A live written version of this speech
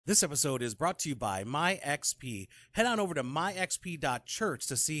This episode is brought to you by MyXP. Head on over to myxp.church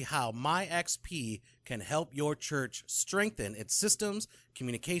to see how MyXP can help your church strengthen its systems,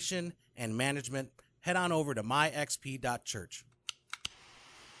 communication, and management. Head on over to myxp.church.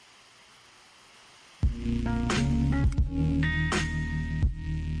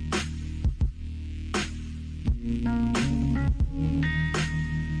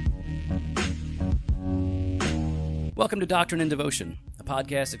 Welcome to Doctrine and Devotion, a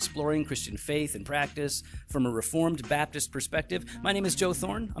podcast exploring Christian faith and practice from a Reformed Baptist perspective. My name is Joe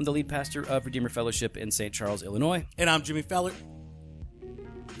Thorne. I'm the lead pastor of Redeemer Fellowship in St. Charles, Illinois. And I'm Jimmy Feller,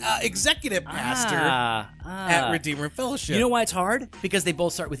 executive pastor at Redeemer Fellowship. You know why it's hard? Because they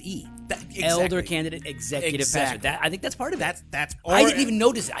both start with E. Exactly. Elder candidate, executive pastor. I think that's part of it. I didn't even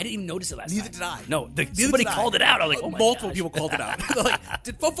notice it. I didn't even notice it last Neither time. did I. No, somebody called it out. I was like, oh my Multiple gosh. people called it out. They're like,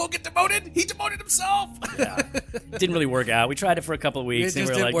 did Fofo get demoted? He demoted himself. Yeah. Didn't really work out. We tried it for a couple of It weeks, just and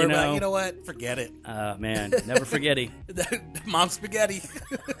we were didn't like, work. you You know, know what? Forget it. man, never forgetty. Mom spaghetti.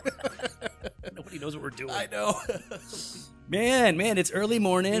 Nobody knows what we're doing. I know. Man, it's early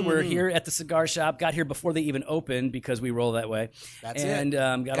morning. We're here at the cigar shop. Got here before they even opened because we roll that way. That's and, it.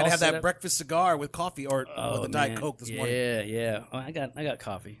 Got Gotta all have set that up. breakfast cigar with coffee or with a Diet Coke this morning. Yeah. Oh, I got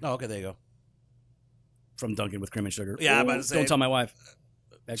coffee Oh, okay, there you go. from Dunkin' with cream and sugar. Yeah, I'm about to Ooh, say- don't tell my wife.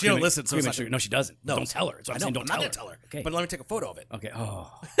 She don't listen, so Cream it's and not sugar. gonna- No, she doesn't. No. Don't tell her. That's what I I'm know, saying. I'm Don't not tell gonna her. tell her. Okay. But let me take a photo of it. Okay.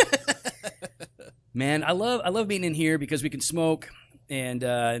 Oh. Man, I love being in here because we can smoke and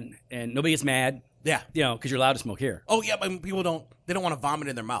nobody gets mad. Yeah. You know, because you're allowed to smoke here. Oh, yeah, but people don't want to vomit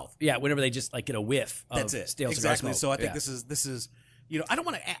in their mouth. Yeah, whenever they just like get a whiff of That's it. stale cigar Exactly. smoke. So I think Yeah. this is I don't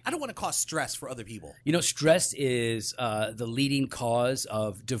want to cause stress for other people. You know, stress is the leading cause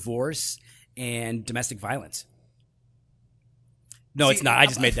of divorce and domestic violence. No, See, it's not. I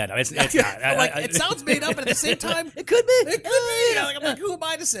just made that up. It's not. Like, it sounds made up, but at the same time, It could be. it could be. I'm like, who am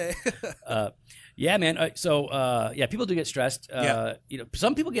I to say? Yeah, man. Yeah, people do get stressed. Yeah. You know,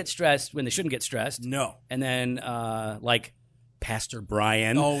 some people get stressed when they shouldn't get stressed. No. And then, like Pastor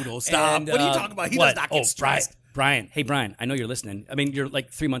Brian. Oh, no, stop. And, What are you talking about? He what? does not get stressed. Brian. Hey, Brian, I know you're listening. I mean, you're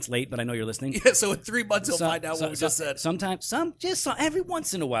like 3 months late, but I know you're listening. Yeah, so in 3 months he'll find out what we just said. Sometimes, every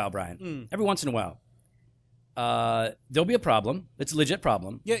once in a while, Brian. Every once in a while. There'll be a problem. It's a legit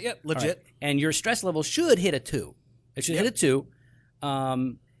problem. Yeah, legit. All right. And your stress level should hit a 2. It should hit a 2.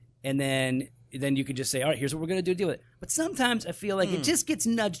 And then you could just say, all right, here's what we're going to do to deal with it. But sometimes I feel like it just gets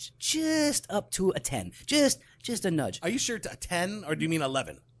nudged just up to a 10. Just a nudge. Are you sure it's a 10 or do you mean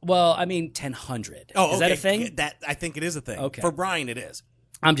 11? Well, I mean 1000. Oh, Is that a thing? That I think it is a thing. Okay. For Brian, it is.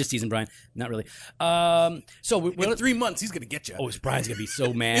 I'm just teasing Brian. Not really. So In 3 months, he's going to get you. oh, Brian's going to be so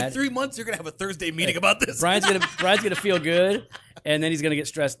In mad. 3 months, you're going to have a Thursday meeting about this. Brian's gonna feel good, and then he's gonna get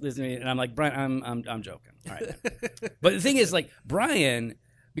stressed listening. And I'm like, Brian, I'm joking. All right. But the thing is, like, Brian,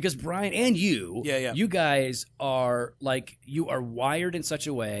 because Brian and you, Yeah. you guys are like, you are wired in such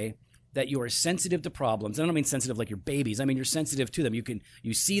a way that you are sensitive to problems. I don't mean sensitive like you're babies. I mean you're sensitive to them.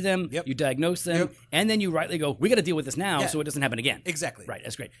 You see them, Yep. you diagnose them, Yep. and then you rightly go, we got to deal with this now Yeah. so it doesn't happen again. Exactly. Right.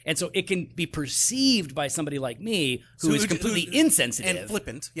 That's great. And so it can be perceived by somebody like me who So is completely insensitive and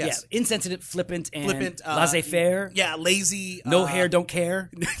flippant. Yes. Yeah, insensitive, flippant, and Flippant, laissez-faire. Yeah, lazy. No hair, don't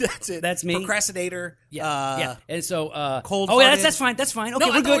care. That's it. That's me. Procrastinator. Yeah. And so, cold Oh, yeah, hearted. that's fine. That's fine. Okay,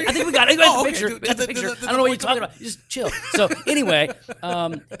 No, I we're thought good. we- I think we got it. We got Oh, the okay. picture. Do- We got the do- picture. do- I do don't know what you're the talking point about. Just chill. So anyway,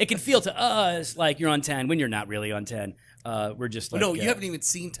 it can feel to us like you're on 10 when you're not really on 10. We're just like, No, you haven't even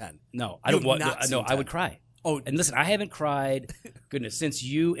seen 10. No, I You don't have want. not No, seen I would 10. cry. Oh. And listen, I haven't cried. Goodness, since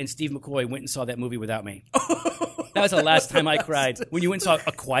you and Steve McCoy went and saw that movie without me. That was the last time I cried. When you went and saw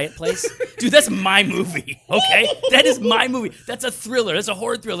A Quiet Place. Dude, that's my movie, okay? That is my movie. That's a thriller. That's a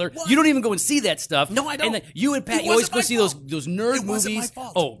horror thriller. What? You don't even go and see that stuff. No, I don't. And then you and Pat, It you always wasn't go my see fault. those nerd It wasn't my movies.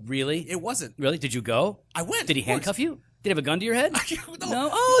 fault. Oh, really? It wasn't. Really? Did you go? I went. Did he of course. handcuff you? Did he have a gun to your head? No.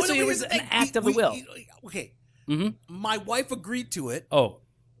 Oh, so No, it was here's the an thing. act of the will. Okay. My wife agreed to it. Oh,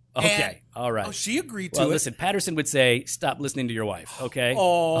 okay. And- All right. Oh, she agreed to Well, it. listen, Patterson would say, stop listening to your wife, okay?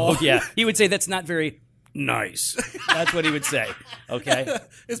 Oh. Yeah. He would say, that's not very nice. That's what he would say, okay?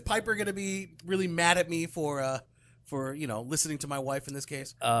 Is Piper going to be really mad at me for listening to my wife in this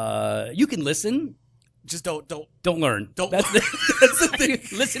case? You can listen. Just don't. Don't learn. Don't- That's the thing.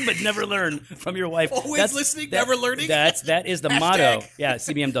 Listen, but never learn from your wife. Always listening, never learning? That is the Hashtag. motto. Yeah,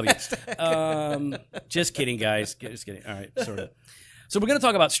 CBMW. Just kidding, guys. Just kidding. All right, sort of. So we're going to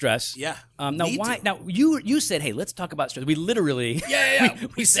talk about stress. Yeah. Now, Need why? to. Now, you said, hey, let's talk about stress. We literally. Yeah.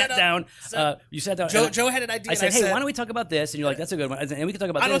 we sat set up- down. set- You sat down. Joe had an idea. I and said, hey, why don't we talk about this? And you're like, that's a good one. And we can talk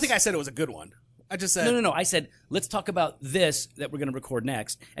about I this. don't think I said it was a good one. I just said No. I said, let's talk about this that we're going to record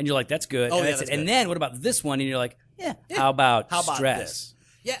next. And you're like, that's good. Oh, and yeah, I said, that's and good. then what about this one? And you're like, how about How about stress? this?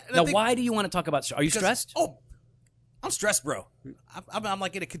 Yeah. And Now, why do you want to talk about stress? Are you stressed? Oh, I'm stressed, bro. I'm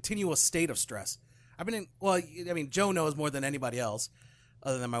like in a continuous state of stress. I've been in. Well, I mean, Joe knows more than anybody else,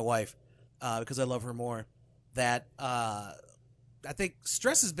 other than my wife, because I love her more. That I think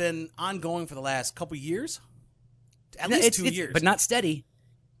stress has been ongoing for the last couple years, at least 2 years, but not steady.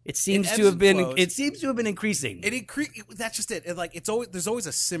 It seems ebbs to have and been. flows. It seems to have been increasing. That's just it. Like it's always there's always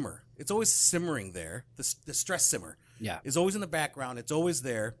a simmer. It's always simmering there. The stress simmer. Yeah. Is always in the background. It's always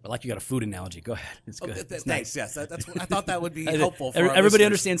there. I like you got a food analogy. Go ahead. It's good. Thanks. Nice. Yes, that's what I thought that would be helpful. For our Everybody listeners.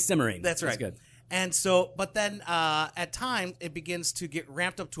 understands simmering. That's right. That's good. And so, but then at times it begins to get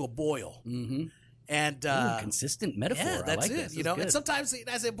ramped up to a boil. Mm-hmm. And consistent metaphor. yeah, I that's like it. this. You That's know, good. and sometimes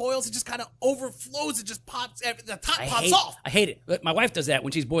as it boils, it just kind of overflows. It just pops. The top I pops hate, off. I hate it. But my wife does that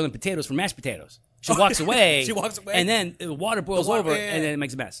when she's boiling potatoes for mashed potatoes. She walks away. She walks away. And then the water boils water- over, yeah, yeah, and then yeah. it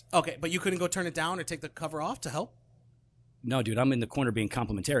makes a mess. Okay, but you couldn't go turn it down or take the cover off to help. No, dude, I'm in the corner being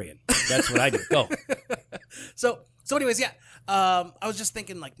complimentarian. That's what I do. Go. So anyways, yeah. I was just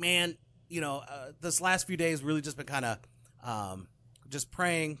thinking, like, man, you know, this last few days really just been kind of just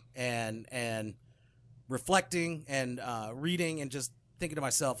praying and reflecting and reading and just thinking to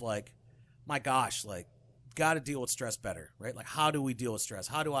myself, like, my gosh, like, got to deal with stress better, right? Like, how do we deal with stress?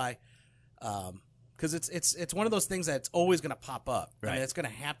 How do I? Because it's one of those things that's always going to pop up. I Right. mean, it's going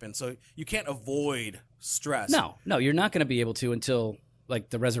to happen. So you can't avoid stress. No, you're not going to be able to until like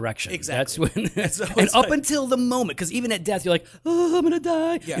the resurrection. Exactly. That's when, So and it's up like- until the moment, because even at death, you're like, oh, I'm going to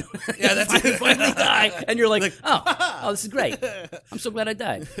die. Yeah. Yeah, that's finally, it. finally die, and you're like, oh, this is great. I'm so glad I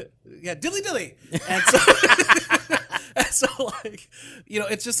died. Yeah, dilly. And so, and so like, you know,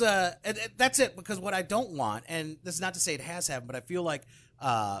 it's just and that's it. Because what I don't want, and this is not to say it has happened, but I feel like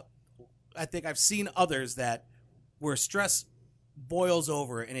I think I've seen others that where stress boils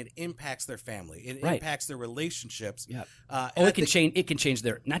over and it impacts their family, it Right. impacts their relationships. Yeah. And Oh, I it can think change. It can change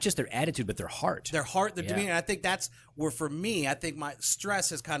their not just their attitude, but their heart. their heart, their Yeah. demeanor. And I think that's where, for me, I think my stress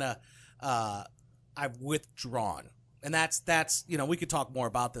has kind of I've withdrawn, and that's you know, we could talk more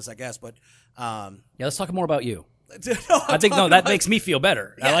about this, I guess, but. Yeah, let's talk more about you. No, I think talking that about- makes me feel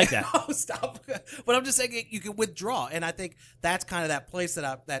better. I Yeah, like that. No, stop. But I'm just saying you can withdraw, and I think that's kind of that place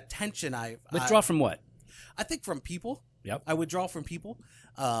that tension. Withdraw from what? I think from people. Yep. I withdraw from people,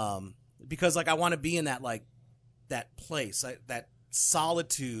 because like I want to be in that like that place, that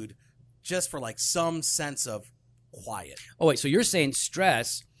solitude, just for like some sense of quiet. Oh wait, so you're saying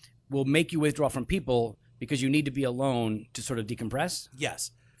stress will make you withdraw from people because you need to be alone to sort of decompress?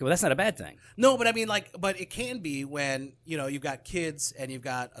 Yes. Well, that's not a bad thing. No, but I mean, like, but it can be when, you know, you've got kids and you've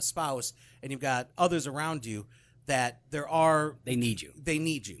got a spouse and you've got others around you that They need you. they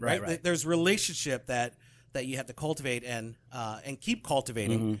need you, right? Right. There's relationship that you have to cultivate and keep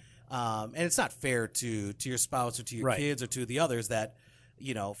cultivating. And it's not fair to your spouse or to your Right. kids or to the others that,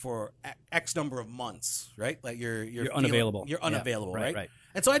 you know, for X number of months, right? Like you're unavailable. You're Yeah. unavailable, Right, right? right.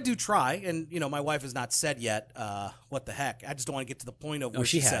 And so I do try, and you know, my wife has not said yet, what the heck. I just don't want to get to the point of where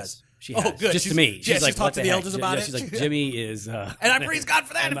she she has. says. She Oh, has. good. Just She's- to me. yeah, she's like, talked what to the heck? elders about Yeah, it. She's like, Jimmy is. And I praise God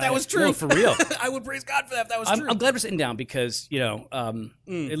for that if that was true. No, for real. I would praise God for that if that was I'm, true. I'm glad we're sitting down because, you know,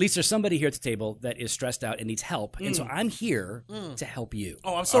 at least there's somebody here at the table that is stressed out and needs help. And so I'm here to help you.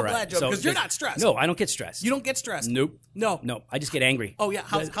 Oh, I'm so All right. glad, Joe, because you're not stressed. No, I don't get stressed. You don't get stressed. Nope. No. No, I just get angry. Oh yeah.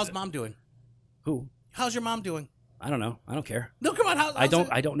 How's mom doing? Who? How's your mom doing? I don't know. I don't care. No, come on. I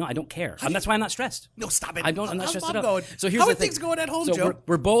don't know. I don't care. That's why I'm not stressed. No, stop it. I don't. I'm not How's stressed mom at all. going? So here's how the are thing. things going at home, So Joe?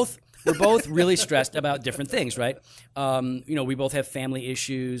 we're both really stressed about different things, right? You know, we both have family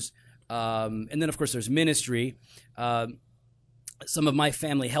issues, and then of course there's ministry. Some of my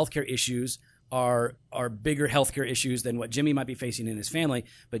family healthcare issues are bigger healthcare issues than what Jimmy might be facing in his family.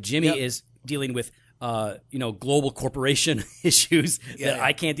 But Jimmy Yep. is dealing with you know, global corporation issues that yeah.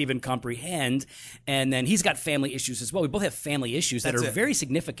 I can't even comprehend. And then he's got family issues as well. We both have family issues that That's are it. very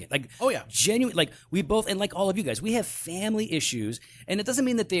significant. Like, Oh, yeah. genuine. Like we both, and like all of you guys, we have family issues, and it doesn't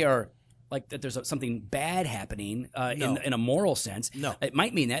mean that they are like that. There's something bad happening No. in a moral sense. No. It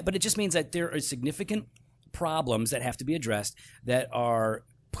might mean that, but it just means that there are significant problems that have to be addressed that are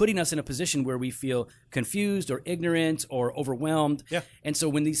putting us in a position where we feel confused or ignorant or overwhelmed. Yeah. And so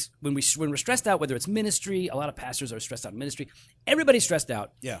when we're stressed out, whether it's ministry, a lot of pastors are stressed out in ministry. Everybody's stressed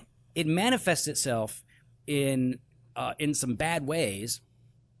out. Yeah. It manifests itself in some bad ways.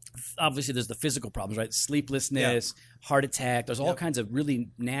 Obviously, there's the physical problems, right? Sleeplessness, heart attack. There's all kinds of really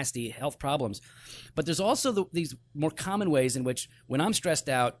nasty health problems. But there's also these more common ways in which when I'm stressed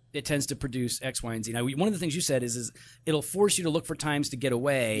out, it tends to produce X, Y, and Z. Now, one of the things you said is it'll force you to look for times to get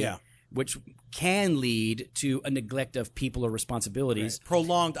away, Yeah. which can lead to a neglect of people or responsibilities.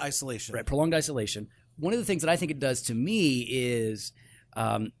 Prolonged isolation. Right, prolonged isolation. One of the things that I think it does to me is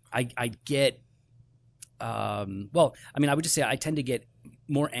I get, well, I mean, I would just say I tend to get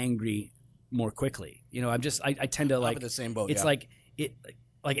more angry more quickly. You know, I tend to I'm in the same boat. it's like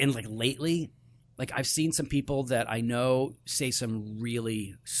lately, like I've seen some people that I know say some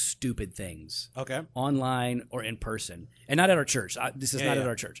really stupid things Okay. online or in person, and not at our church. This is not at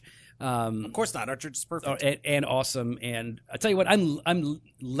our church. Of course not. Our church is perfect. And awesome. And I tell you what, I'm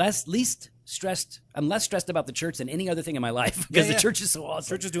less stressed about the church than any other thing in my life because the church is so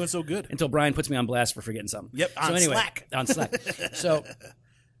awesome. Church is doing so good. Until Brian puts me on blast for forgetting something. Yep. So anyway, Slack. on Slack. So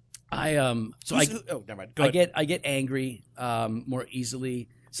never mind. Go ahead. I get angry more easily.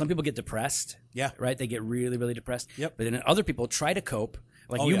 Some people get depressed. Yeah. Right. They get really, really depressed. Yep. But then other people try to cope.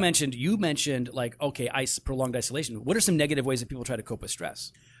 Like you mentioned like, okay, prolonged isolation. What are some negative ways that people try to cope with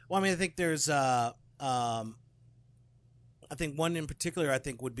stress? Well, I mean, I think there's, I think one in particular, I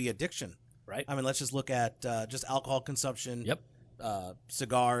think would be addiction. Right. I mean, let's just look at just alcohol consumption. Yep.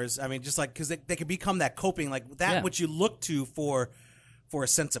 Cigars. I mean, just like because they can become that coping, like that which you look to for a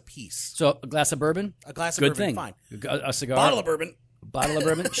sense of peace. So a glass of bourbon, A glass of good bourbon, thing. fine. A cigar, Bottle of bourbon.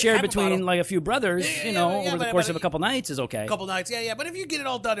 shared Have a between bottle. like a few brothers, over the course of a couple nights is okay. A couple nights, yeah. But if you get it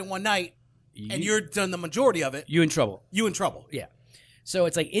all done in one night and you're done the majority of it, You in trouble. you in trouble. Yeah. So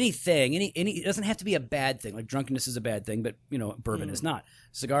it's like anything, it doesn't have to be a bad thing. Like drunkenness is a bad thing, but bourbon is not.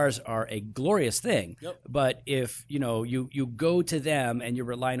 Cigars are a glorious thing. Yep. But if you go to them and you're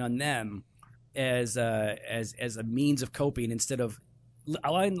relying on them as a means of coping instead of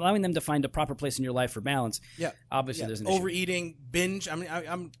allowing them to find a proper place in your life for balance. Yeah. Obviously, there's an issue. Overeating, binge. I mean,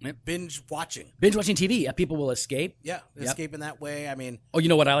 I'm binge watching. Binge watching TV. Yeah, people will escape. Yeah, escaping that way. I mean, Oh, you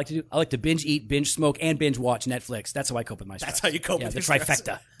know what I like to do? I like to binge eat, binge smoke, and binge watch Netflix. That's how I cope with my stress. that's how you cope with the your stress.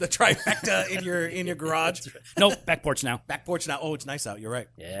 trifecta. The trifecta in your garage. Nope, back porch now. Back porch now. Oh, it's nice out. You're right.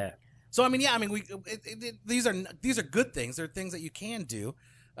 Yeah. So I mean, these are good things. They're things that you can do,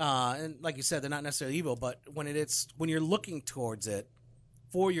 and like you said, they're not necessarily evil. But when you're looking towards it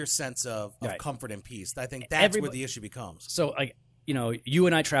for your sense of Right. comfort and peace, I think that's where the issue becomes. So, like, you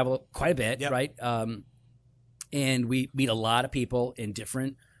and I travel quite a bit, Yep. right? And we meet a lot of people in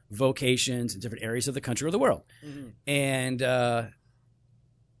different vocations in different areas of the country or the world, and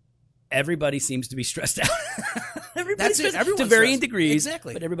everybody seems to be stressed out. Everybody's stressed to Everyone's varying stressed. degrees,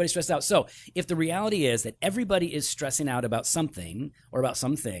 Exactly. but everybody's stressed out. So, if the reality is that everybody is stressing out about something or about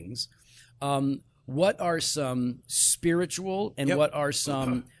some things, what are some spiritual and Yep. what are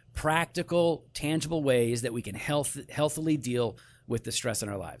some practical, tangible ways that we can healthily deal with the stress in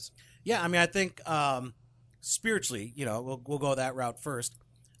our lives? Yeah, I mean, I think spiritually, we'll go that route first.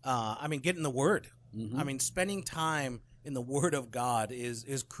 I mean, get in the Word. I mean, spending time in the Word of God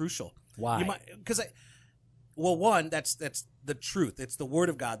is crucial. Why? Because one, that's the truth. It's the Word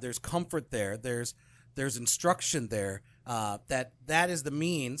of God. There's comfort there. There's instruction there. That is the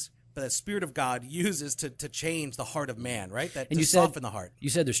means that the Spirit of God uses to change the heart of man, right? To soften the heart. You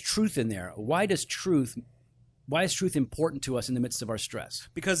said there's truth in there. Why is truth important to us in the midst of our stress?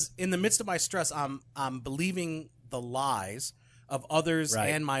 Because in the midst of my stress, I'm believing the lies of others Right.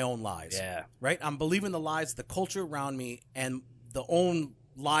 and my own lies. Yeah. Right? I'm believing the lies of the culture around me and the own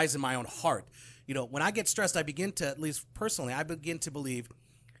lies in my own heart. When I get stressed, I begin to, at least personally, I begin to believe,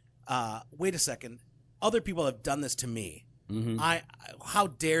 wait a second, other people have done this to me. How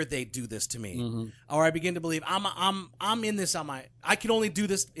dare they do this to me? Or I begin to believe I'm in this I can only do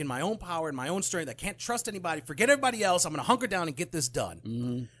this in my own power, in my own strength. I can't trust anybody. Forget everybody else. I'm going to hunker down and get this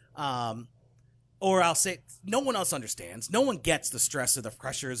done. Or I'll say no one else understands. No one gets the stress or the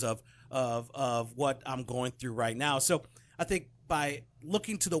pressures of what I'm going through right now. So I think by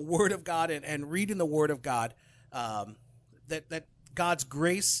looking to the Word of God and reading the Word of God, that God's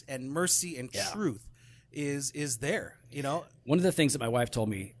grace and mercy and truth is there. One of the things that my wife told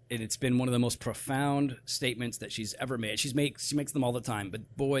me, and it's been one of the most profound statements that she's ever made. She makes them all the time,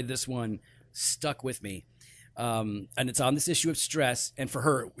 but boy, this one stuck with me. And it's on this issue of stress. And for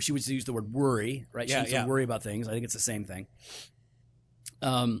her, she would use the word worry, right? She used to worry about things. I think it's the same thing.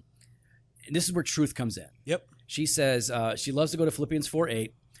 This is where truth comes in. Yep. She says she loves to go to Philippians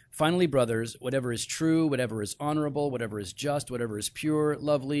 4:8. Finally, brothers, whatever is true, whatever is honorable, whatever is just, whatever is pure,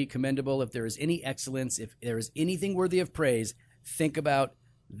 lovely, commendable, if there is any excellence, if there is anything worthy of praise, think about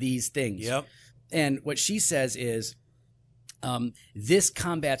these things. Yep. And what she says is this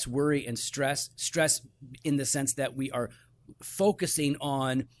combats worry and stress in the sense that we are focusing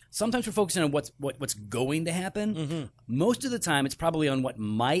on, sometimes we're focusing on what's going to happen. Most of the time it's probably on what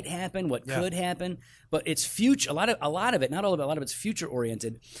might happen, what could happen, but it's future. A lot of it, not all of it, a lot of it's future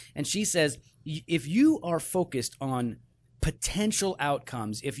oriented. And she says if you are focused on potential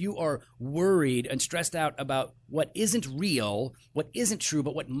outcomes, if you are worried and stressed out about what isn't real, what isn't true,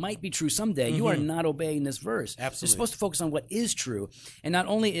 but what might be true someday, you are not obeying this verse. Absolutely. You're supposed to focus on what is true. And not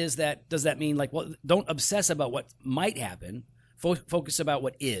only does that mean like, well, don't obsess about what might happen. Focus about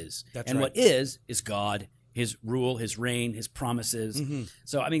what is. That's and right. what is God, his rule, his reign, his promises.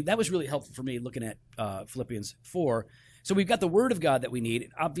 So, I mean, that was really helpful for me looking at Philippians 4. So we've got the word of God that we need.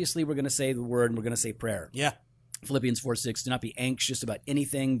 Obviously, we're going to say the word and we're going to say prayer. Yeah. Philippians 4:6, do not be anxious about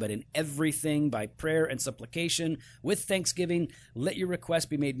anything, but in everything by prayer and supplication with thanksgiving, let your requests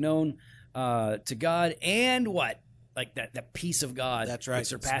be made known to God. And what? Like that peace of God. That's right. That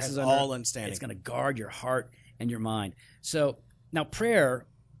surpasses all understanding. It's going to guard your heart and your mind. So now prayer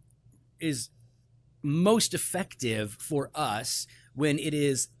is most effective for us when it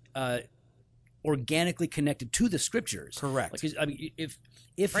is organically connected to the scriptures. Correct. Like, I mean,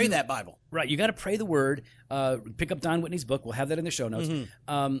 if Pray you, that Bible. right, you got to pray the word. Pick up Don Whitney's book. We'll have that in the show notes.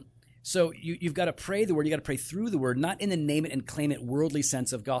 So you've got to pray the word. You got to pray through the word, not in the name it and claim it worldly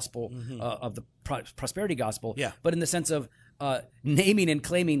sense of gospel of the prosperity gospel, Yeah. but in the sense of naming and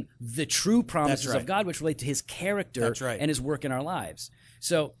claiming the true promises That's right. of God, which relate to His character That's right. and His work in our lives.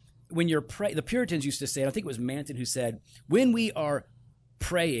 So when you're the Puritans used to say, and I think it was Manton who said, when we are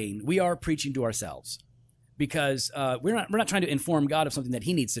praying, we are preaching to ourselves. Because we're not trying to inform God of something that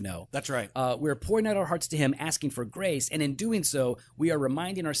He needs to know. That's right. We're pouring out our hearts to Him, asking for grace, and in doing so, we are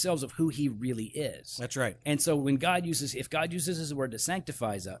reminding ourselves of who He really is. That's right. And so, if God uses His word to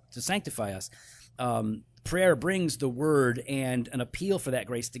sanctify us, prayer brings the word and an appeal for that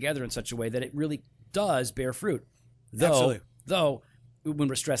grace together in such a way that it really does bear fruit. Absolutely. Though when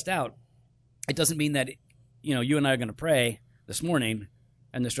we're stressed out, it doesn't mean that you and I are going to pray this morning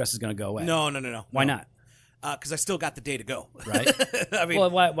and the stress is going to go away. No. Why not? Because I still got the day to go. Right. I mean, Well,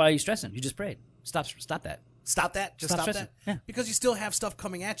 why are you stressing? You just prayed. Stop that. stop that. Just stop stressing. that. Yeah. Because you still have stuff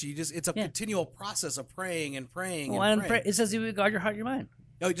coming at you. It's a continual process of praying and praying Well, and and praying. pray, it says you guard your heart and your mind.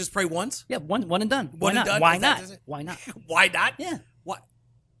 Oh, you just pray once? Yeah, one and done. One Why and not? done? Why Is that- not? is it- Why not? Why not? Yeah. What?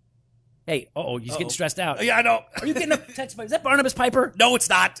 Hey, he's getting stressed out. Yeah, I know. Are you getting a text? Is that Barnabas Piper? No, it's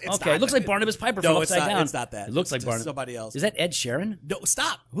not. It's Okay, not. it looks like Barnabas Piper from No, it's Upside not. Down. It's not that. It looks It's like just Barnabas. somebody else. Is that Ed Sheeran? No,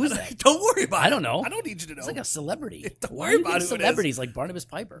 stop. Who's that? Don't worry about it. I don't know. I don't need you to know. It's like a celebrity. Don't Why worry are you about getting who it is. celebrities like Barnabas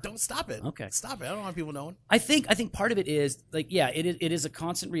Piper. Don't stop it. Okay. Stop it. I don't want people knowing. I think part of it is it is a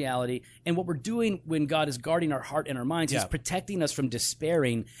constant reality, and what we're doing when God is guarding our heart and our minds, He's Yeah. protecting us from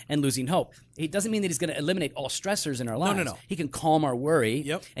despairing and losing hope. It doesn't mean that He's going to eliminate all stressors in our lives. no. He can calm our worry,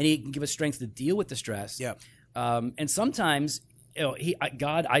 Yep. and He can give us strength to deal with the stress. Yep. And sometimes,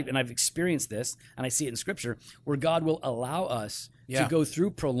 I've experienced this, and I see it in Scripture, where God will allow us Yeah. to go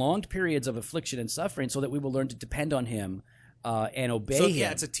through prolonged periods of affliction and suffering, so that we will learn to depend on Him and obey So Him.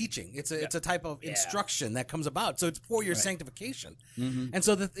 yeah, it's a teaching. It's a type of instruction that comes about. So it's for your sanctification. And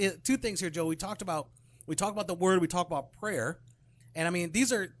so the two things here, Joe. We talk about the word. We talk about prayer, and I mean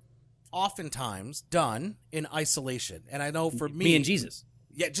these are oftentimes done in isolation. And I know for me and Jesus.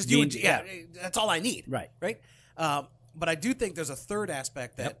 yeah, just me you and- and yeah, that's all I need. Right. But I do think there's a third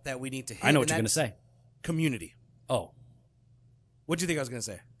aspect that we need to hit. I know what and you're going to that's say. Community. Oh, What do you think I was going to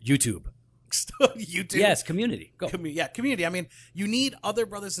say? YouTube. YouTube. Yes, community. Go. Community. I mean, you need other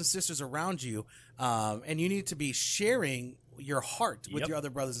brothers and sisters around you, and you need to be sharing your heart with Yep. your other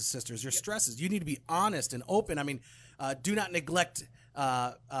brothers and sisters, your stresses. You need to be honest and open. I mean, do not neglect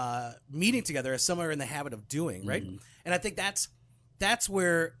meeting together as some are in the habit of doing, right? And I think that's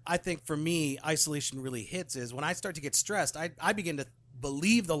where I think for me isolation really hits is when I start to get stressed, I begin to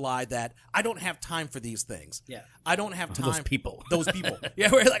believe the lie that I don't have time for these things. Yeah. I don't have time. Those people. Those people. Yeah,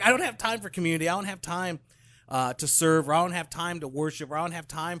 we're like, I don't have time for community. I don't have time to serve, or I don't have time to worship, or I don't have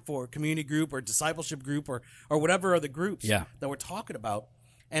time for community group or discipleship group or whatever other groups Yeah. that we're talking about.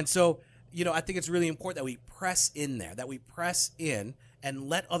 And so, I think it's really important that we press in there, that we press in and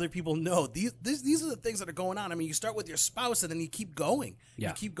let other people know these are the things that are going on. I mean, you start with your spouse and then you keep going. Yeah.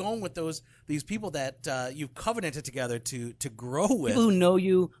 You keep going with these people that you've covenanted together to grow with. People who know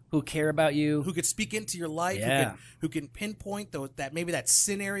you, who care about you. Who could speak into your life, Yeah. who can pinpoint that maybe that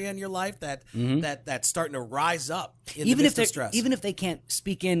sin area in your life that's starting to rise up in even the if midst of stress. even if they can't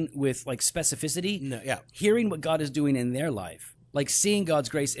speak in with like specificity, No, yeah. hearing what God is doing in their life, like seeing God's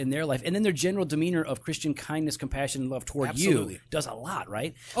grace in their life, and then their general demeanor of Christian kindness, compassion, and love toward Absolutely. you does a lot,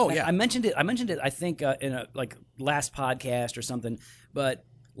 right? Oh, And yeah. I mentioned it. I think in a last podcast or something. But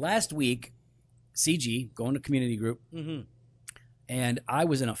last week, CG going to community group, and I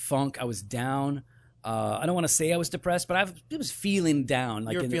was in a funk. I was down. I don't want to say I was depressed, but I was feeling down.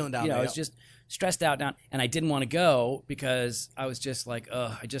 Like You were feeling down, I yeah. was just stressed out, down, and I didn't want to go because I was just like,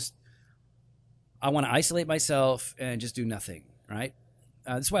 I want to isolate myself and just do nothing, right?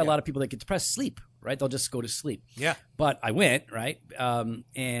 That's why a lot of people that get depressed sleep, right? They'll just go to sleep. Yeah. But I went, right?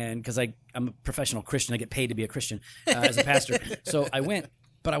 And because I'm a professional Christian, I get paid to be a Christian as a pastor. So I went,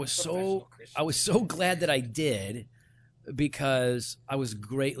 but I was so glad that I did, because I was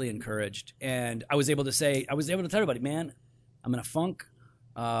greatly encouraged, and I was able to tell everybody, man, I'm in a funk,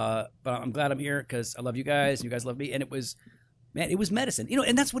 but I'm glad I'm here because I love you guys, and you guys love me. And it was medicine,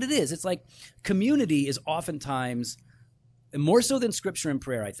 and that's what it is. It's like community is oftentimes, and more so than scripture and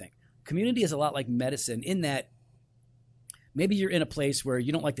prayer, I think, community is a lot like medicine in that maybe you're in a place where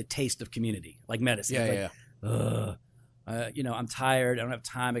you don't like the taste of community, like medicine. I'm tired. I don't have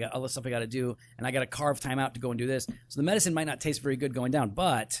time. I got all this stuff I got to do, and I got to carve time out to go and do this. So the medicine might not taste very good going down,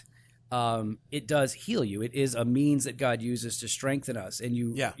 but it does heal you. It is a means that God uses to strengthen us, and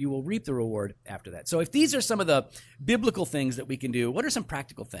you will reap the reward after that. So if these are some of the biblical things that we can do, what are some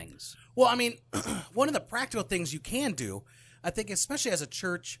practical things? Well, I mean, one of the practical things you can do, I think, especially as a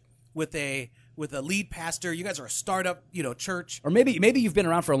church with a lead pastor, you guys are a startup, church, or maybe you've been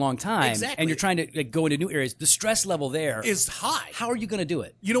around for a long time, exactly, and you're trying to go into new areas. The stress level there is high. How are you going to do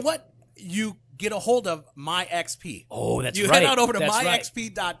it? You know what? You get a hold of MyXP. Oh, that's right. You head out over to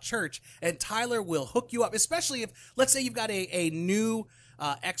myxp.church, myxp.church, and Tyler will hook you up, especially if, let's say you've got a new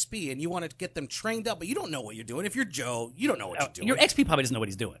XP and you want to get them trained up, but you don't know what you're doing. If you're Joe, you don't know what you're doing. Your XP probably doesn't know what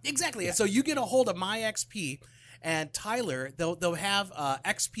he's doing. Exactly. And so you get a hold of MyXP, and Tyler, they'll have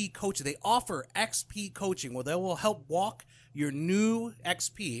XP coaching. They offer XP coaching where they will help walk your new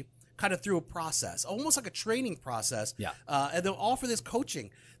XP kind of through a process, almost like a training process. Yeah. And they'll offer this coaching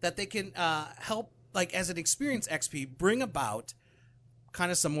that they can help, like as an experienced XP, bring about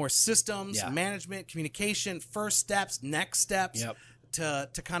kind of some more systems, management, communication, first steps, next steps, to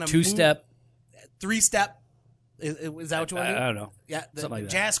kind of two-step, 3-step. Is that what you want to do? I don't know. Yeah, the something like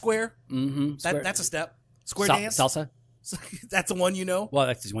that. jazz square. Mm-hmm. That's a step. Square dance. Salsa. That's the one you know. Well,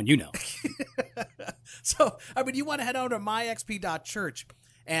 that's the one you know. So, I mean, you want to head over to myxp.church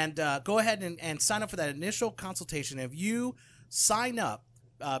and go ahead and sign up for that initial consultation. If you sign up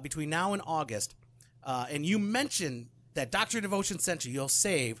between now and August, and you mention that Dr. Devotion sent you, you'll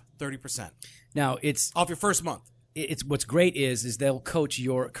save 30%. Now, it's off your first month. It's what's great is they'll coach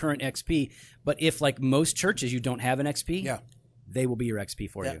your current XP, but if, like most churches, you don't have an XP, they will be your XP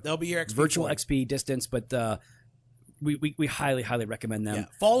for you. They'll be your XP. Virtual XP distance, but we highly, highly recommend them. Yeah.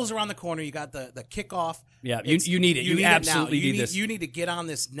 Fall is around the corner. You got the kickoff. Yeah, you need it. You absolutely need this. You need to get on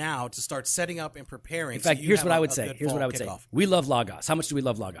this now to start setting up and preparing. In fact, here's what I would say. We love Logos. How much do we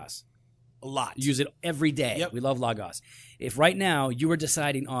love Logos? A lot. Use it every day. Yep. We love Logos. If right now you were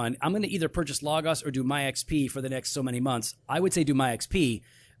deciding on, I'm going to either purchase Logos or do MyXP for the next so many months, I would say do MyXP.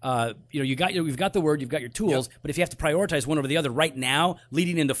 You've got the word, you've got your tools, but if you have to prioritize one over the other right now,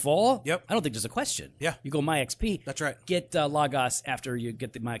 leading into fall, I don't think there's a question. Yeah. You go MyXP. That's right. Get Logos after you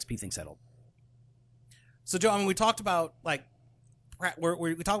get the MyXP thing settled. So, Joe, I mean, we talked about we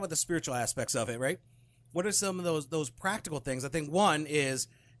talked about the spiritual aspects of it, right? What are some of those practical things? I think one is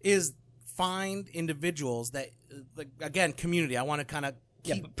find individuals that, like, again, community. I want to kind of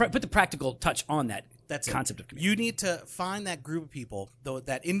put the practical touch on that. That's concept of community. You need to find that group of people,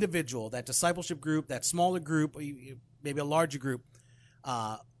 that individual, that discipleship group, that smaller group, maybe a larger group,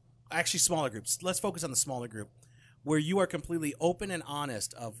 actually smaller groups. Let's focus on the smaller group, where you are completely open and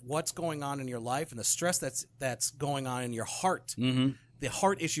honest of what's going on in your life and the stress that's going on in your heart, the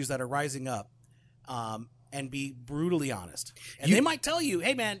heart issues that are rising up, and be brutally honest. And they might tell you,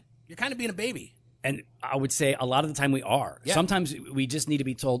 hey, man, you're kind of being a baby. And I would say a lot of the time we are. Yeah. Sometimes we just need to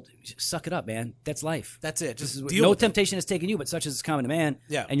be told, suck it up, man. That's life. That's it. Just no temptation has taken you, but such as is common to man.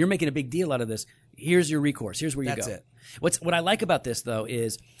 Yeah. And you're making a big deal out of this. Here's your recourse. Here's where you go. That's it. What I like about this, though,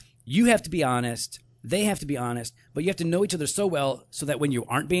 is you have to be honest. They have to be honest. But you have to know each other so well so that when you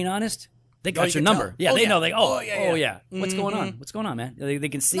aren't being honest, they got your number. Yeah, they know. They What's going on? What's going on, man? They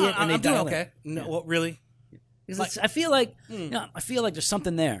can see it and they dial okay. No, well, really? I feel like there's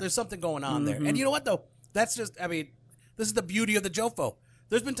something there. There's something going on there. And you know what, though? That's just, I mean, this is the beauty of the Jofo.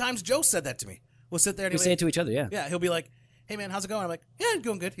 There's been times Joe said that to me. We'll sit there and we say it to each other, yeah. Yeah, he'll be like, hey, man, how's it going? I'm like, yeah,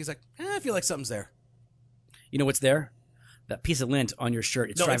 going good. He's like, I feel like something's there. You know what's there? That piece of lint on your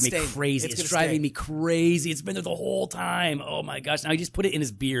shirt. It's driving me crazy. It's driving me crazy. It's been there the whole time. Oh, my gosh. Now he just put it in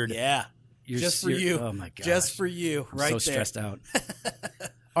his beard. Yeah. Just for you. Oh, my gosh. Just for you. I'm right so there. Stressed out.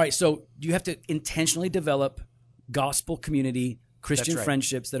 All right, so you have to intentionally develop gospel community, Christian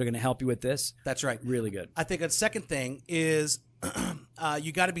friendships that are going to help you with this. That's right. Really good. I think a second thing is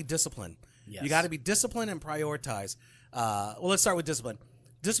you got to be disciplined. Yes. You got to be disciplined and prioritize. Well, let's start with discipline.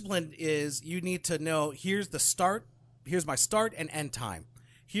 Discipline is you need to know here's my start and end time.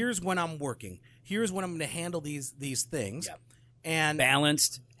 Here's when I'm working. Here's when I'm going to handle these things. Yep. And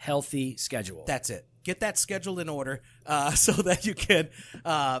Balanced, healthy schedule. that's it. Get that scheduled in order so that you can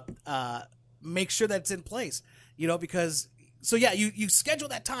make sure that it's in place. Because you schedule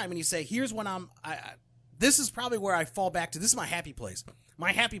that time and you say, here's when this is probably where I fall back to. This is my happy place.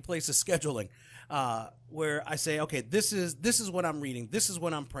 My happy place is scheduling, where I say, okay, this is when I'm reading. This is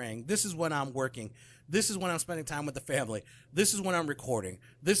when I'm praying. This is when I'm working. This is when I'm spending time with the family. This is when I'm recording.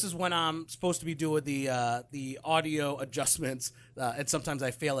 This is when I'm supposed to be doing the audio adjustments, and sometimes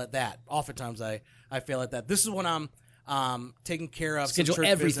I fail at that. Oftentimes I fail at that. This is when I'm taking care of Schedule some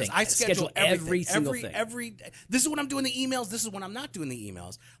church everything. business. I schedule every single thing. This is when I'm doing the emails. This is when I'm not doing the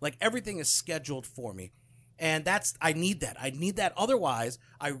emails. Like, everything is scheduled for me. And I need that. I need that. Otherwise,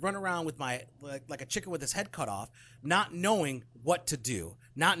 I run around with like a chicken with his head cut off, not knowing what to do,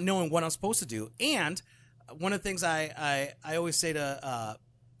 not knowing what I'm supposed to do. And one of the things I always say to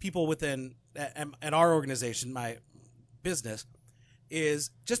people within at our organization, my business,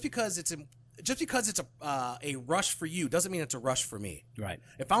 is just because it's a rush for you doesn't mean it's a rush for me. Right.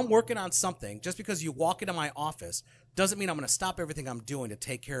 If I'm working on something, just because you walk into my office doesn't mean I'm going to stop everything I'm doing to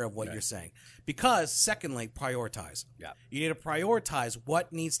take care of what you're saying. Because, secondly, prioritize. Yeah. You need to prioritize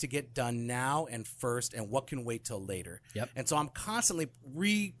what needs to get done now and first, and what can wait till later. Yep. And so I'm constantly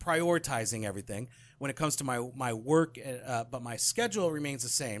reprioritizing everything when it comes to my work, but my schedule remains the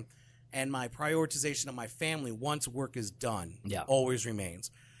same, and my prioritization of my family once work is done always remains.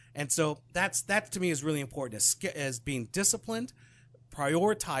 And so that to me is really important, as being disciplined,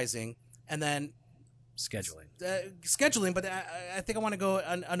 prioritizing, and then scheduling. But I think I want to go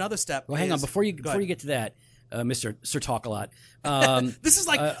another step. Well, hang on before you get to that, Mr. Sir Talk a Lot. This is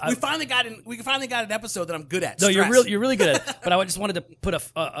like we finally got an episode that I'm good at. No, Stress. you're really good at it. But I just wanted to put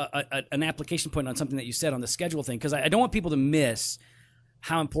an application point on something that you said on the schedule thing, because I don't want people to miss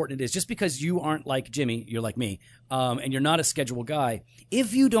how important it is. Just because you aren't like Jimmy, you're like me, and you're not a schedule guy.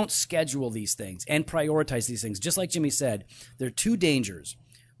 If you don't schedule these things and prioritize these things, just like Jimmy said, there are two dangers.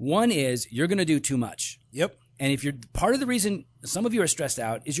 One is you're going to do too much. Yep. And if you're part of the reason some of you are stressed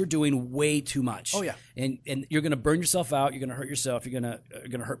out is you're doing way too much. Oh yeah. And you're going to burn yourself out. You're going to hurt yourself. You're going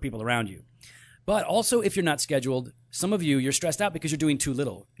to hurt people around you. But also, if you're not scheduled, some of you're stressed out because you're doing too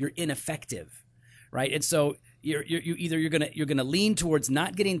little. You're ineffective, right? And so you're going to lean towards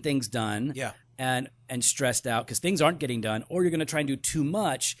not getting things done. Yeah. And stressed out because things aren't getting done, or you're going to try and do too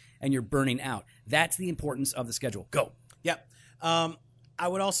much and you're burning out. That's the importance of the schedule. Go. Yep. I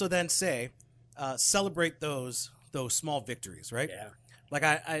would also then say, celebrate those small victories, right? Yeah. Like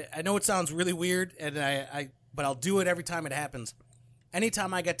I know it sounds really weird, and but I'll do it every time it happens.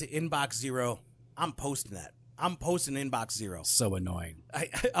 Anytime I get to inbox 0, I'm posting that. I'm posting inbox 0. So annoying.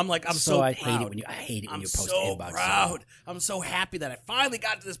 I'm so proud. I hate it when you post so inbox 0. proud. I'm so happy that I finally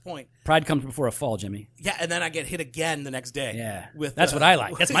got to this point. Pride comes before a fall, Jimmy. Yeah, and then I get hit again the next day. Yeah, that's what I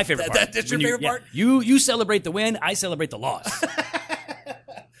like. That's my favorite part. That's your favorite part? You celebrate the win. I celebrate the loss.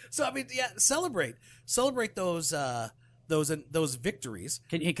 So I mean, yeah, celebrate those victories.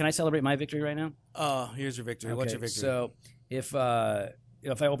 Can I celebrate my victory right now? Here's your victory. Okay, What's your victory? So if I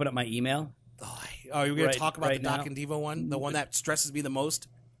open up my email, are you going to talk about right the Doc and Devo one, the one that stresses me the most?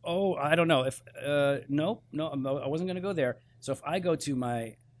 Oh, I don't know. If no, I wasn't going to go there. So if I go to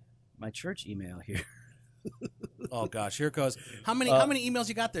my church email here, oh gosh, here it goes. How many emails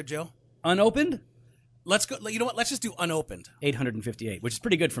you got there, Joe? Unopened? Let's go. You know what? Let's just do unopened. 858, which is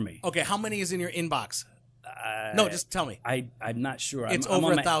pretty good for me. Okay, how many is in your inbox? No, just tell me. I'm not sure. It's I'm over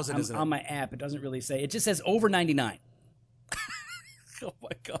on 1,000, isn't it? On my app, it doesn't really say. It just says over 99. Oh my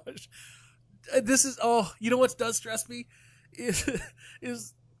gosh. This is, you know what does stress me?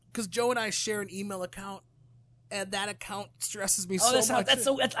 Is because Joe and I share an email account, and that account stresses me so much.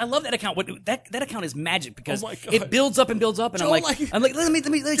 I love that account. That account is magic because Oh it builds up and builds up, and Joe, I'm like, let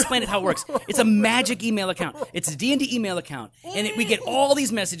me explain it how it works. It's a magic email account. It's a D&D email account, and we get all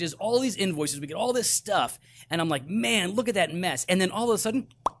these messages, all these invoices, we get all this stuff, and I'm like, man, look at that mess. And then all of a sudden,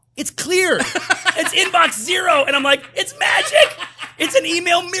 it's cleared. It's inbox 0, and I'm like, it's magic. It's an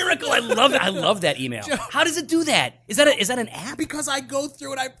email miracle. I love it. I love that email. Joe, how does it do that? Is that an app? Because I go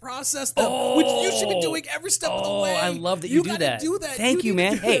through and I process them, which you should be doing every step of the way. I love that you do that. Thank you,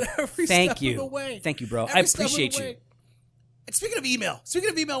 man. Hey, thank you. Thank you, bro. I appreciate you. And speaking of email,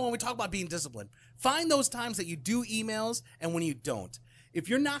 when we talk about being disciplined, find those times that you do emails and when you don't. If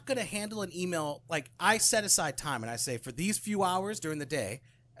you're not going to handle an email, like I set aside time and I say for these few hours during the day,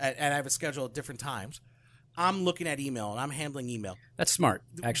 and I have a schedule at different times, I'm looking at email and I'm handling email. That's smart,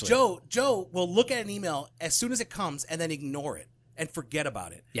 actually. Joe will look at an email as soon as it comes and then ignore it. and forget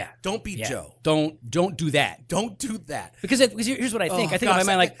about it. Yeah. Don't be Joe. Don't do that. Don't do that. Because here's what I think. Oh, I think in my gosh,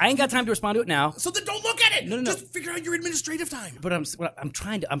 mind, like, I ain't got time to respond to it now. So then don't look at it. No. Just figure out your administrative time. But I'm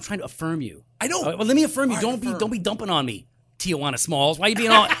trying to affirm you. I know. Well, let me affirm you. All right, Don't be dumping on me, Tijuana Smalls. Why you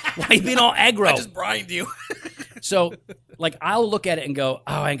being all aggro? I just brined you. So, like, I'll look at it and go,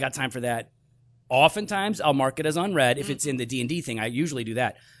 oh, I ain't got time for that. Oftentimes, I'll mark it as unread if it's in the D&D thing. I usually do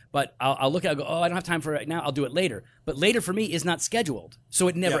that. But I'll look at it and go, oh, I don't have time for it right now. I'll do it later. But later for me is not scheduled. So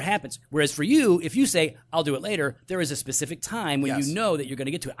it never happens. Whereas for you, if you say, I'll do it later, there is a specific time when you know that you're going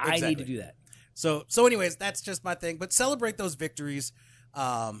to get to it. Exactly. I need to do that. So anyways, that's just my thing. But celebrate those victories.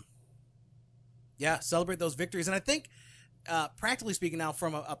 Celebrate those victories. And I think, practically speaking now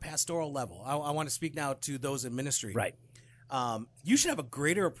from a pastoral level, I want to speak now to those in ministry. Right. You should have a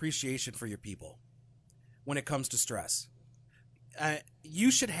greater appreciation for your people when it comes to stress.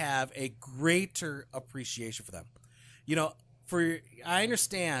 You should have a greater appreciation for them. You know, I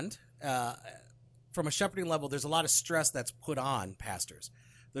understand from a shepherding level, there's a lot of stress that's put on pastors.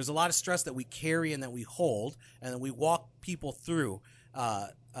 There's a lot of stress that we carry and that we hold and that we walk people through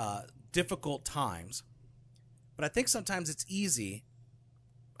difficult times. But I think sometimes it's easy.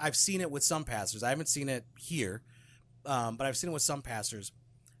 I've seen it with some pastors. I haven't seen it here, but I've seen it with some pastors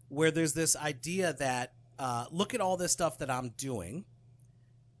where there's this idea that look at all this stuff that I'm doing,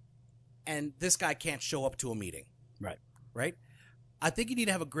 and this guy can't show up to a meeting. Right? I think you need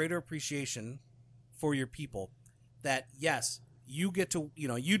to have a greater appreciation for your people that, yes, you get to,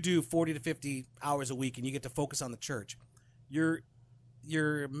 you do 40 to 50 hours a week and you get to focus on the church.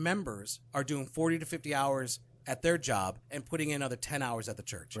 Your members are doing 40 to 50 hours at their job and putting in another 10 hours at the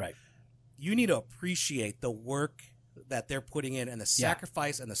church. Right. You need to appreciate the work that they're putting in and the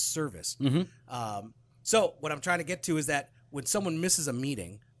sacrifice and the service. Mm-hmm. So what I'm trying to get to is that when someone misses a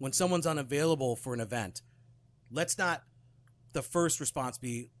meeting, when someone's unavailable for an event, let's not the first response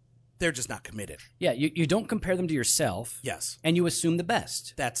be they're just not committed. Yeah, you don't compare them to yourself. Yes. And you assume the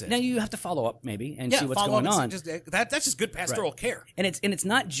best. That's it. Now you have to follow up maybe and see what's going on. That's just good pastoral care. And it's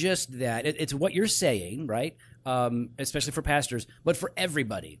not just that. It's what you're saying, right? Especially for pastors, but for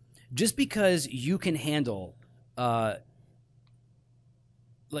everybody. Just because you can handle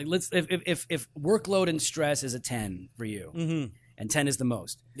if workload and stress is a 10 for you, and 10 is the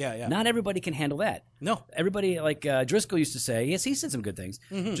most. Yeah. Not everybody can handle that. No. Everybody, like Driscoll used to say, yes, he said some good things.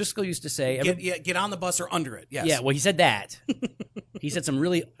 Mm-hmm. Driscoll used to say... Get on the bus or under it, yes. Yeah, well, he said that. He said some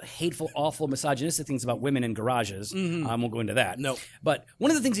really hateful, awful, misogynistic things about women in garages. Mm-hmm. I won't go into that. No. But one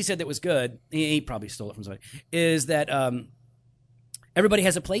of the things he said that was good, he probably stole it from somebody, is that everybody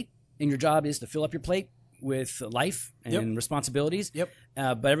has a plate, and your job is to fill up your plate with life and responsibilities. Yep.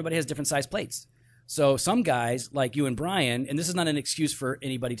 But everybody has different size plates. So some guys like you and Brian, and this is not an excuse for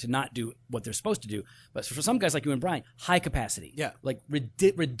anybody to not do what they're supposed to do, but for some guys like you and Brian, high capacity. Yeah. Like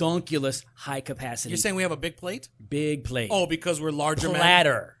redonkulous high capacity. You're saying we have a big plate? Big plate. Oh, because we're larger men?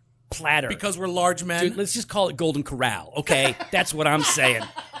 Platter. Because we're large men? Dude, let's just call it Golden Corral, okay? That's what I'm saying.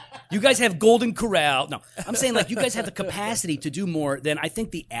 You guys have Golden Corral. No, I'm saying like you guys have the capacity to do more than I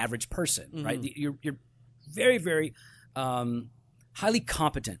think the average person, right? You're very, very highly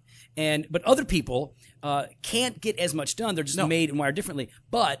competent. But other people can't get as much done. They're just made and wired differently.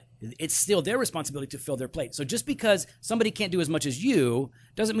 But it's still their responsibility to fill their plate. So just because somebody can't do as much as you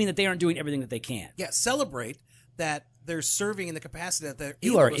doesn't mean that they aren't doing everything that they can. Yeah, celebrate that they're serving in the capacity that they're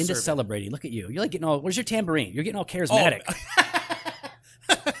You able are to into serve. celebrating. Look at you. You're like getting all, where's your tambourine? You're getting all charismatic.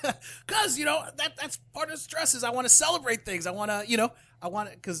 Because, that's part of stress is I want to celebrate things. I want to,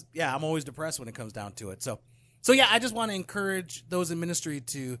 because, I'm always depressed when it comes down to it. So I just want to encourage those in ministry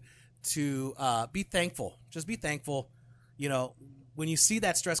to be thankful. Just be thankful. When you see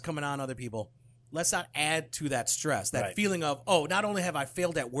that stress coming on other people, let's not add to that stress, that feeling of, not only have I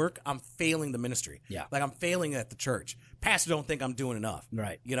failed at work, I'm failing the ministry. Yeah. Like I'm failing at the church. Pastor don't think I'm doing enough.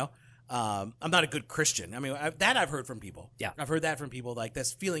 Right. I'm not a good Christian. I mean, I've heard from people. Yeah. I've heard that from people, like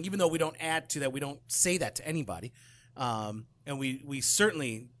this feeling, even though we don't add to that, we don't say that to anybody. And we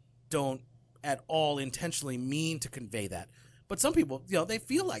certainly don't at all intentionally mean to convey that. But some people, they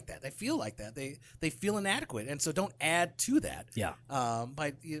feel like that. They feel like that. They feel inadequate. And so don't add to that. Yeah.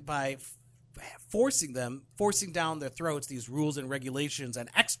 By forcing down their throats these rules and regulations and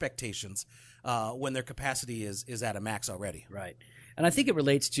expectations when their capacity is at a max already. Right. And I think it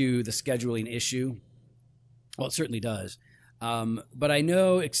relates to the scheduling issue. Well, it certainly does. But I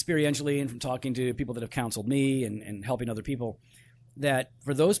know experientially and from talking to people that have counseled me and helping other people that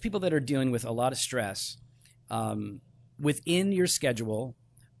for those people that are dealing with a lot of stress, within your schedule,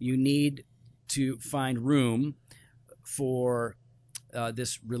 you need to find room for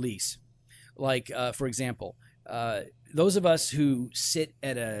this release. Like, for example, those of us who sit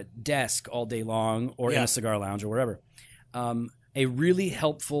at a desk all day long or in Yeah. a cigar lounge or wherever, a really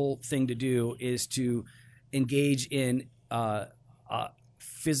helpful thing to do is to engage in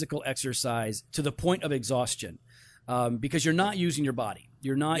physical exercise to the point of exhaustion, because you're not using your body.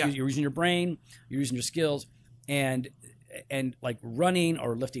 You're not. Yeah. You're using your brain. You're using your skills, and like running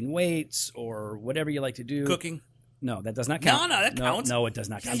or lifting weights or whatever you like to do. Cooking. No, that does not count. No, that counts. No, it does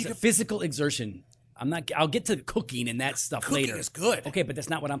not count. you could- Physical exertion. I'll get to cooking and that stuff Cooking later. is good. Okay, but that's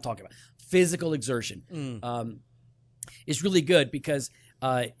not what I'm talking about. Physical exertion is really good because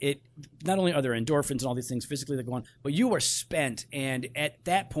it not only are there endorphins and all these things physically that go on, but you are spent, and at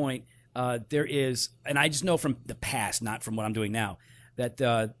that point there is, and I just know from the past, not from what I'm doing now, that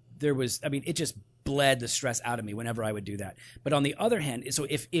there was. I mean, it just bled the stress out of me whenever I would do that. But on the other hand, so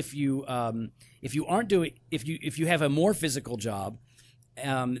if you aren't doing, if you have a more physical job,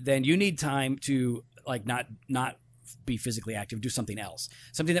 then you need time to like not be physically active, do something else,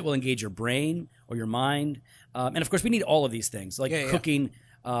 something that will engage your brain or your mind, and of course we need all of these things, like cooking.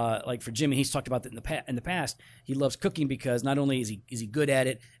 Like for Jimmy, he's talked about that in the past. He loves cooking because not only is he good at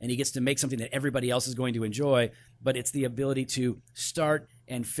it, and he gets to make something that everybody else is going to enjoy, but it's the ability to start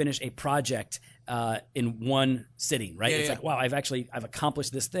and finish a project in one sitting. Right? It's like, wow, I've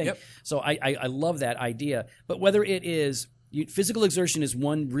accomplished this thing. Yep. So I love that idea. But whether it is physical exertion is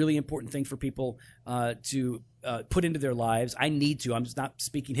one really important thing for people to put into their lives. I need to. I'm not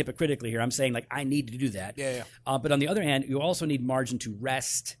speaking hypocritically here. I'm saying like I need to do that. But on the other hand, you also need margin to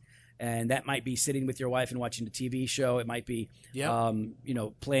rest, and that might be sitting with your wife and watching a TV show. It might be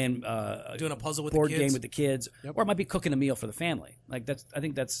playing Doing a puzzle with board the kids. game with the kids, or it might be cooking a meal for the family. Like I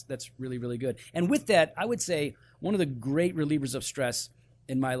think that's really, really good. And with that, I would say one of the great relievers of stress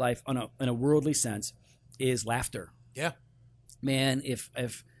in my life, in a worldly sense, is laughter. Yeah. Man, if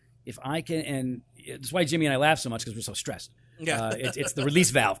I can, and that's why Jimmy and I laugh so much because we're so stressed. Yeah. It's the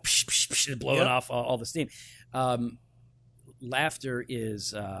release valve, blowing off all the steam. Laughter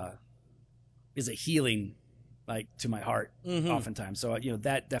is a healing, like to my heart, oftentimes. So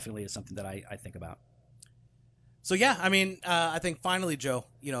that definitely is something that I think about. So yeah, I mean, I think finally, Joe,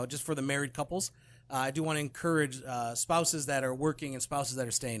 just for the married couples, I do want to encourage spouses that are working and spouses that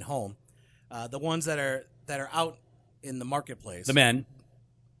are staying home, the ones that are out in the marketplace. The men,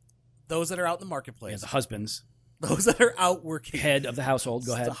 those that are out in the marketplace, the husbands, those that are out working, head of the household.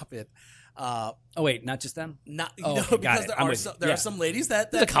 Go ahead. Stop it. Oh wait, not just them. Not okay, because there are some ladies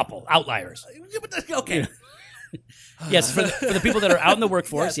that There's a couple outliers. Okay. Yes, for the people that are out in the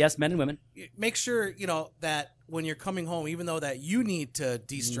workforce, yes, men and women. Make sure that when you're coming home, even though that you need to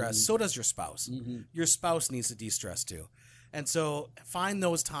de-stress, so does your spouse. Your spouse needs to de-stress too. And so find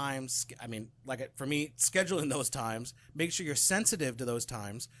those times. I mean, for me, scheduling those times, make sure you're sensitive to those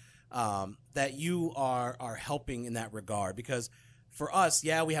times, that you are helping in that regard. Because for us,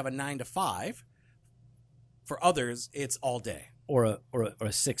 we have a 9 to 5. For others, it's all day. Or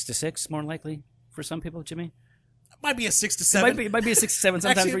a 6 to 6, more likely for some people, Jimmy. It might be a 6 to 7. It might be a 6 to 7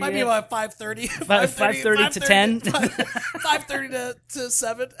 sometimes. Actually, for it might you. be about 5:30. 5:30 to 10. 5:30 to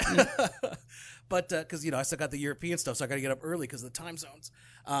 7. But because I still got the European stuff, so I got to get up early because of the time zones.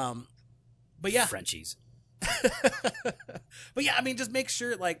 But yeah, Frenchies. But yeah, I mean, just make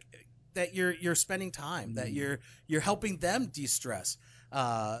sure that you're spending time, that you're helping them de-stress,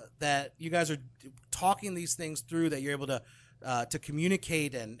 that you guys are talking these things through, that you're able to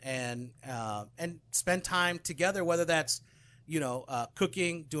communicate and spend time together, whether that's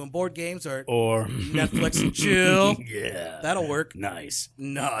cooking, doing board games, or Netflix and chill. Yeah, that'll work. Nice.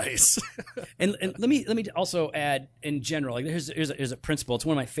 And let me also add, in general, like here's a principle. It's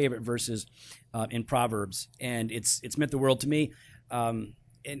one of my favorite verses in Proverbs, and it's meant the world to me. And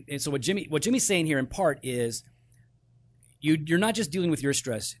so what Jimmy's saying here in part is you're not just dealing with your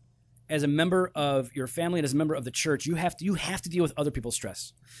stress. As a member of your family and as a member of the church, you have to deal with other people's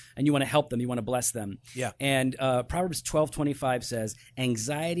stress, and you want to help them. You want to bless them. Yeah. And Proverbs 12:25 says,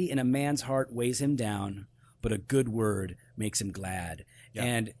 "Anxiety in a man's heart weighs him down, but a good word makes him glad." Yeah.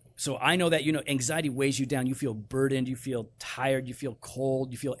 And so I know that anxiety weighs you down. You feel burdened. You feel tired. You feel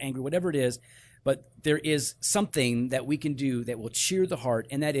cold. You feel angry. Whatever it is. But there is something that we can do that will cheer the heart,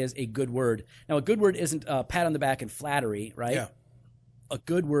 and that is a good word. Now, a good word isn't a pat on the back and flattery, right? Yeah. A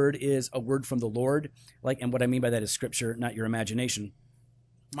good word is a word from the Lord, and what I mean by that is Scripture, not your imagination.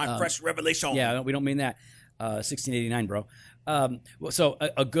 My fresh revelation. Yeah, we don't mean that. 1689, bro. So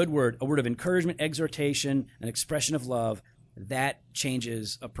a good word, a word of encouragement, exhortation, an expression of love, that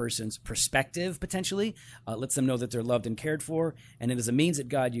changes a person's perspective potentially, lets them know that they're loved and cared for, and it is a means that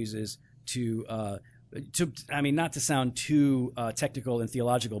God uses to not to sound too technical and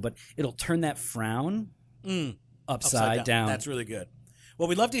theological, but it'll turn that frown upside down. That's really good. Well,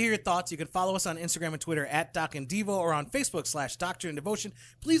 we'd love to hear your thoughts. You can follow us on Instagram and Twitter at Doc and Devo or on Facebook /Doctrine and Devotion.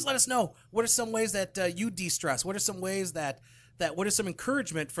 Please let us know, what are some ways that you de-stress? What are some ways what is some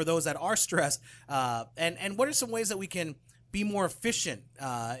encouragement for those that are stressed? And what are some ways that we can be more efficient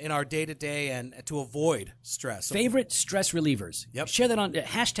in our day-to-day and to avoid stress? Favorite stress relievers. Yep. Share that on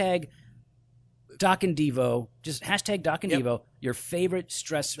hashtag Doc and Devo. Just hashtag Doc and Devo. Your favorite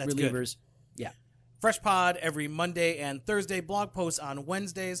stress relievers. Good. Yeah. Fresh pod every Monday and Thursday. Blog posts on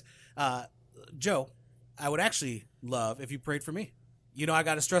Wednesdays. Joe, I would actually love if you prayed for me. You know, I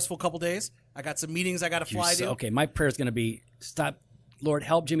got a stressful couple days. I got some meetings I got to fly to. Okay, my prayer is going to be, Lord,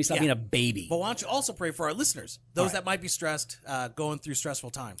 help Jimmy stop being a baby. But why don't you also pray for our listeners, those that might be stressed, going through stressful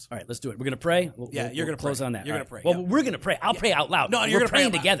times. All right, let's do it. We're going to pray. You're going to close pray. on that. You're going to pray. Well, we're going to pray. I'll pray out loud. No, you're going to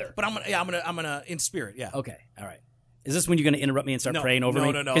praying together. But I'm gonna in spirit. Yeah. Okay. All right. Is this when you're going to interrupt me and start praying over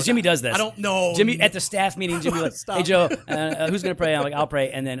me? No. Because Jimmy does this. I don't know. Jimmy, at the staff meeting, Jimmy like, hey, Joe, who's going to pray? I'm like, I'll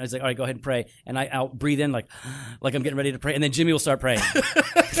pray. And then I was like, all right, go ahead and pray. And I'll breathe in like I'm getting ready to pray. And then Jimmy will start praying.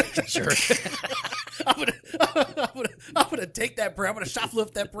 Sure. I'm gonna take that prayer. I'm gonna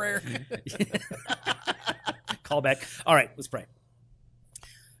shoplift that prayer. Call back. All right, let's pray.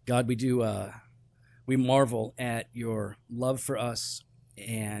 God, we marvel at your love for us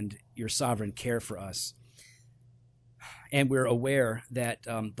and your sovereign care for us. And we're aware that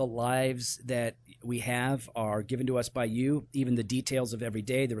the lives that we have are given to us by you, even the details of every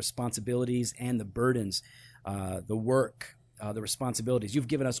day, the responsibilities and the burdens, the work, the responsibilities. You've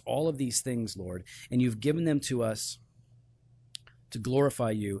given us all of these things, Lord, and you've given them to us to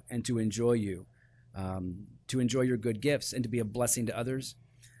glorify you and to enjoy you, to enjoy your good gifts and to be a blessing to others.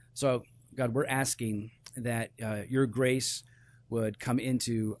 So, God, we're asking that your grace would come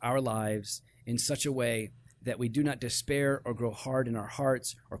into our lives in such a way that we do not despair or grow hard in our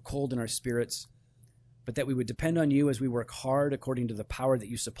hearts or cold in our spirits, but that we would depend on you as we work hard according to the power that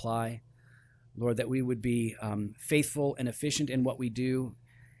you supply. Lord, that we would be faithful and efficient in what we do.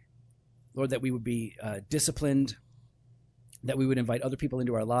 Lord, that we would be disciplined, that we would invite other people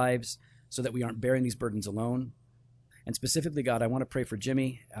into our lives so that we aren't bearing these burdens alone. And specifically, God, I want to pray for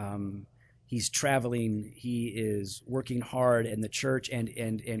Jimmy. He's traveling. He is working hard in the church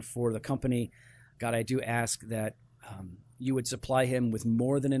and for the company. God, I do ask that you would supply him with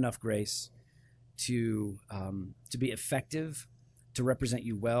more than enough grace to be effective, to represent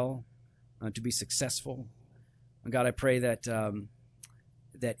you well, to be successful. And God, I pray that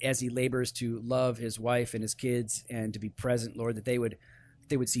that as he labors to love his wife and his kids and to be present, Lord, that they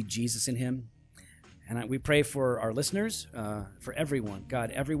would see Jesus in him. And we pray for our listeners, for everyone. God,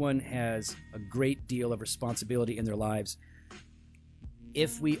 everyone has a great deal of responsibility in their lives.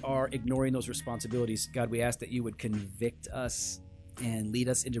 If we are ignoring those responsibilities, God, we ask that you would convict us and lead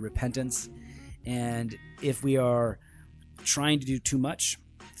us into repentance. And if we are trying to do too much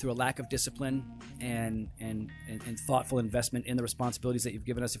through a lack of discipline and thoughtful investment in the responsibilities that you've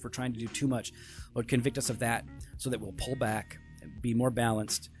given us, if we're trying to do too much, Lord, convict us of that so that we'll pull back, be more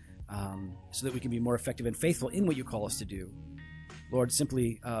balanced, so that we can be more effective and faithful in what you call us to do. Lord,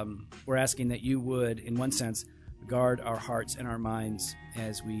 simply we're asking that you would, in one sense, guard our hearts and our minds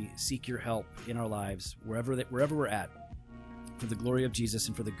as we seek your help in our lives, wherever we're at, for the glory of Jesus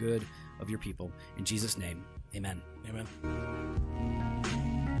and for the good of your people. In Jesus' name, amen. Amen.